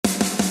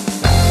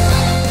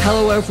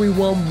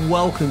everyone,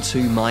 welcome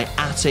to my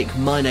attic.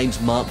 My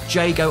name's Mark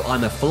Jago.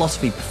 I'm a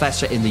philosophy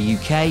professor in the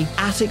UK.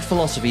 Attic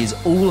Philosophy is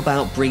all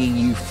about bringing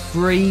you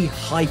free,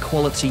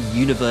 high-quality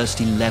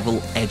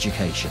university-level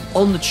education.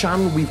 On the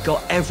channel, we've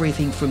got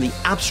everything from the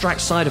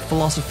abstract side of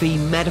philosophy,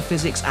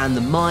 metaphysics, and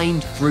the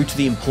mind, through to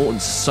the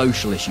important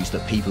social issues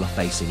that people are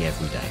facing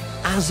every day.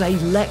 As a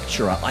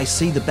lecturer, I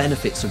see the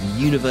benefits of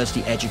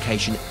university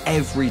education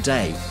every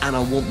day, and I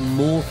want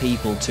more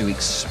people to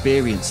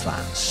experience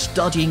that.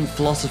 Studying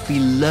philosophy,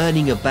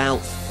 learning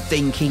about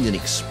thinking and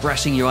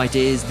expressing your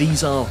ideas,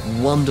 these are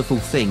wonderful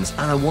things,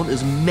 and I want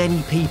as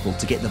many people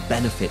to get the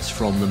benefits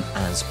from them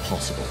as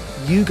possible.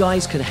 You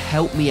guys can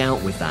help me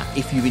out with that.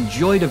 If you've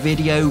enjoyed a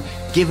video,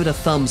 give it a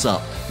thumbs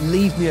up,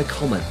 leave me a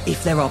comment.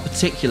 If there are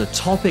particular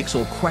topics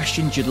or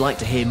questions you'd like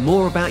to hear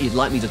more about, you'd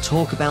like me to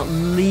talk about,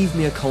 leave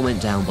me a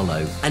comment down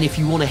below. And if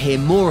you want to hear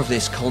more of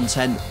this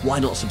content, why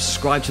not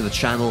subscribe to the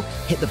channel,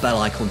 hit the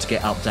bell icon to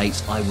get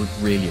updates. I would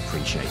really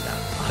appreciate that.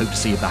 I hope to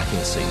see you back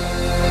here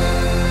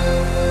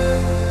soon.